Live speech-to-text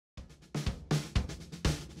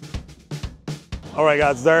All right,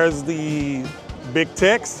 guys, there's the big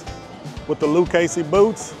Tex with the Lou Casey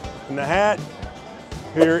boots and the hat.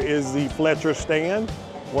 Here is the Fletcher stand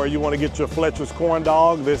where you want to get your Fletcher's corn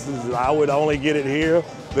dog. This is, I would only get it here.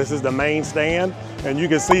 This is the main stand, and you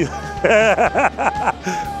can see, yeah.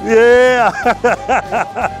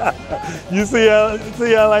 You see how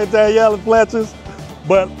like that yellow Fletchers?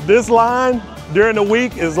 But this line during the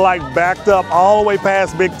week is like backed up all the way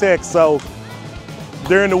past Big Tex. So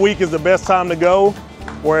during the week is the best time to go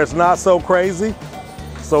where it's not so crazy.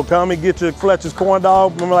 So come and get your Fletcher's corn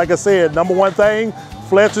dog. Remember, like I said, number one thing,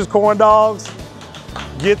 Fletcher's corn dogs.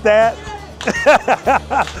 Get that.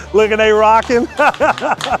 Look at they rocking.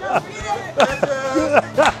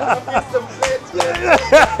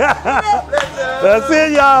 That's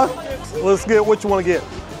it, y'all. Let's get what you want to get.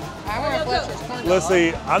 I want a Fletcher's corn dog. Let's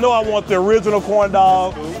see. I know I want the original corn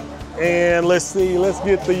dog. And let's see. Let's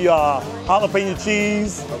get the jalapeno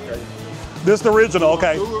cheese. Okay. This is the original,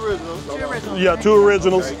 okay. Two originals. Yeah, two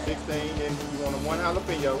originals. Okay, 16, and you want one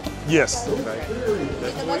jalapeno. Yes. Okay.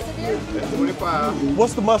 That's 25.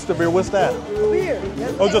 What's the mustard beer? What's that? Beer.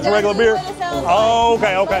 Oh, just regular beer? Oh,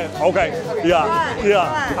 okay.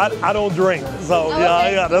 Yeah. I don't drink, so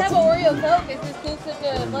yeah. That's an Oreo Coke. It's exclusive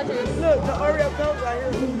to Fletcher's. Look, the Oreo Coke right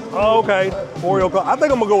here. Oh, okay. Oreo Coke. I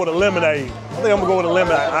think I'm gonna go with a lemonade.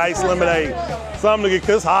 Ice lemonade. Something to get,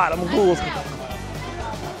 cause it's hot. I'm cool.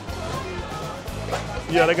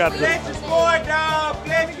 Yeah, they got the. Fletcher's corn dog.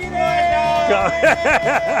 Fletcher's corn dog.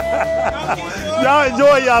 Y'all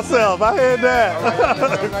enjoy yourself. I heard that.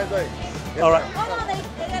 All right.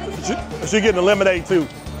 She getting the lemonade too.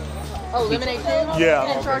 Oh, lemonade too? Yeah. You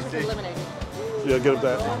didn't charge her for lemonade. Yeah, get up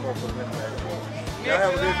that.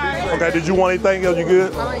 Okay, did you want anything else? You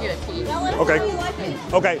good? I want to get a tea. Okay.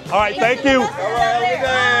 Okay, all right, thank you.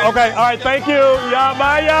 Okay, all right, thank you. Y'all,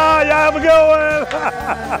 bye y'all. Y'all have a good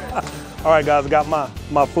one. All right, guys, I got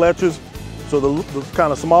my Fletchers. So the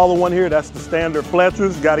kind of smaller one here, that's the standard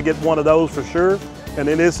Fletchers. Got to get one of those for sure. And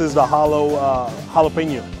then this is the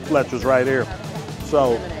jalapeno Fletchers right here.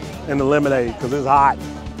 So, and the lemonade, because it's hot.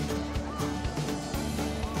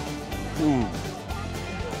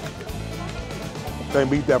 Can't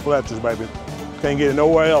beat that Fletchers, baby. Can't get it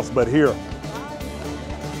nowhere else but here.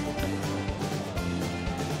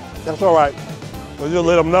 That's all right. We'll just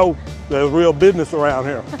let them know there's real business around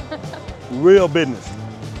here. Real business.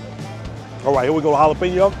 All right, here we go,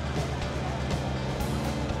 jalapeno.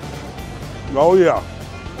 Oh yeah.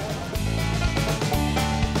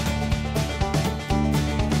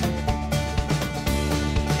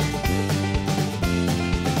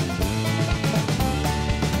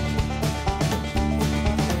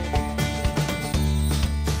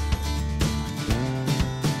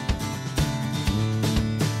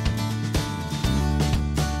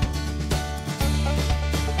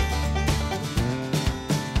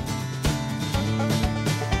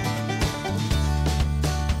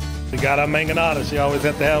 She got our manganata. She always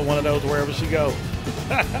have to have one of those wherever she go.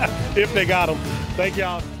 If they got them. Thank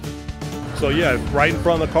y'all. So yeah, right in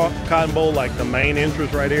front of the Cotton Bowl, like the main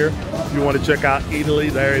entrance right here. If you want to check out Eataly,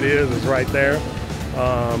 there it is. It's right there.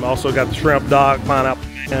 Also got the shrimp dog, pineapple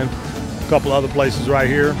and a couple other places right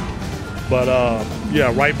here. But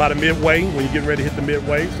yeah, right by the midway when you're getting ready to hit the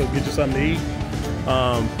midway. So get you something to eat,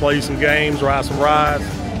 play some games, ride some rides,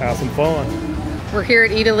 have some fun. We're here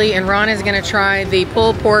at Eataly, and Ron is going to try the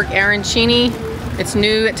pulled pork arancini. It's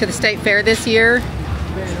new to the state fair this year.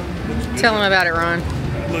 Tell him about it, Ron.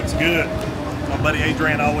 It looks good. My buddy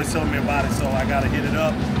Adrian always telling me about it, so I got to hit it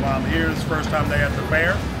up while I'm here. It's the first time they're at the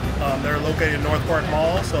fair. They're located in North Park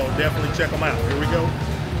Mall, so definitely check them out. Here we go.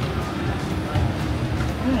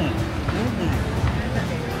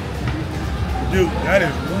 Dude, that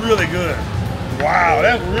is really good. Wow,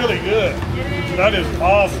 that's really good. That is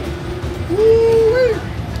awesome. Woo-wee.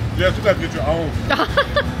 Yes, you got to get your own.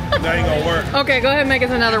 That ain't gonna work. Okay, go ahead and make us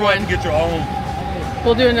another Go ahead one. and get your own.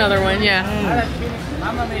 We'll do another one, yeah.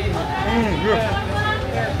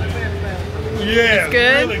 Yeah, it's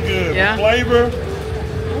good? Really good. Yeah. The flavor.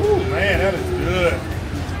 Ooh, man, that is good.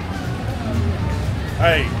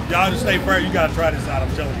 Hey, y'all just stay fair. You gotta try this out.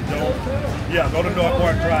 I'm telling you, don't. Yeah, go to North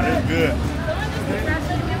Park and try it. It's good.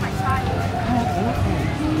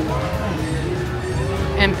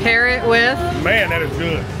 And pair it with Man, that is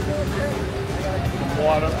good. Some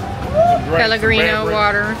water, some drinks, Pellegrino some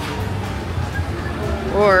water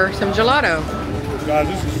or some gelato. Guys,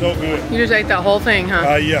 this is so good. You just ate that whole thing,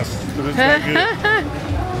 huh? Yes, this is so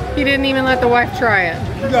good. He didn't even let the wife try it.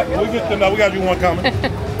 We got you one coming.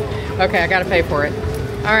 Okay, I gotta pay for it.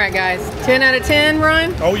 All right, guys. 10 out of 10,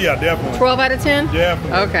 Ron? Oh yeah, definitely. 12 out of 10?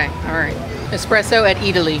 Definitely. Okay, all right. Espresso at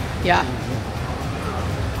Eataly, yeah.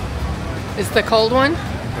 Is the cold one?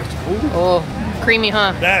 Oh, creamy,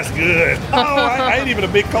 huh? That's good. Oh, I ain't even a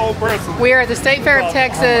big cold person. We are at the State Fair of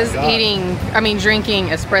Texas God. drinking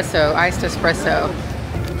espresso, iced espresso.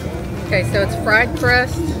 Okay, so it's fried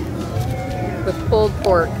crust with pulled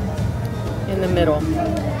pork in the middle.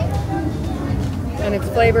 And it's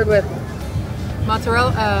flavored with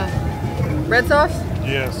mozzarella, red sauce?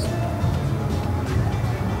 Yes.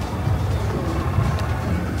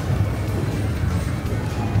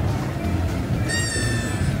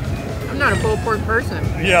 I'm not a pulled pork person.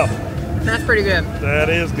 Yeah, That's pretty good. that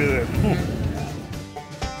is good.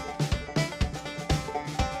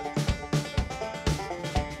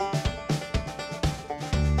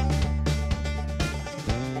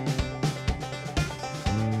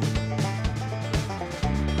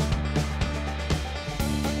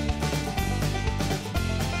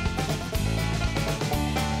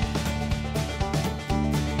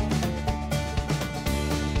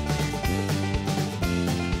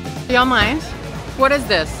 Y'all mind? What is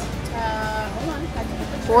this? Hold on.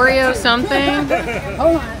 Oreo something?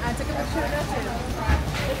 Hold on. I took a picture of that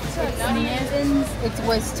too. It's Nevins. It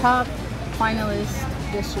was top finalist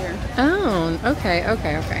this year. Oh, okay.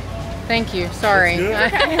 Thank you. Sorry.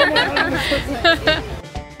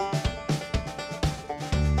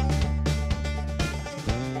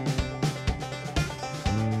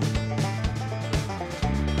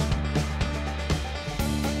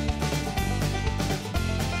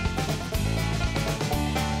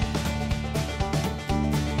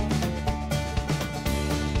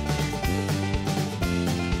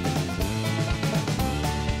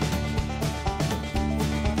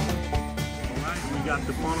 We got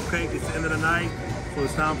the funnel cake. It's the end of the night, so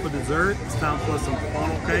it's time for dessert. It's time for some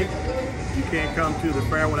funnel cake. You can't come to the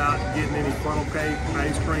fair without getting any funnel cake,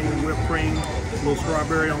 ice cream, whipped cream, a little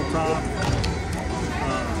strawberry on top.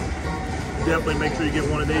 Definitely make sure you get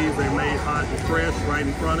one of these. They're made hot and fresh right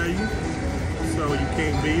in front of you, so you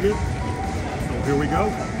can't beat it. So here we go.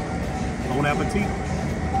 Bon appetit.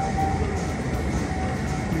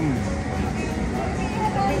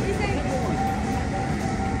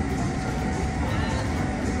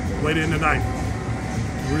 Late in the night.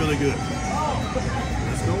 Really good.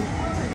 Let's go.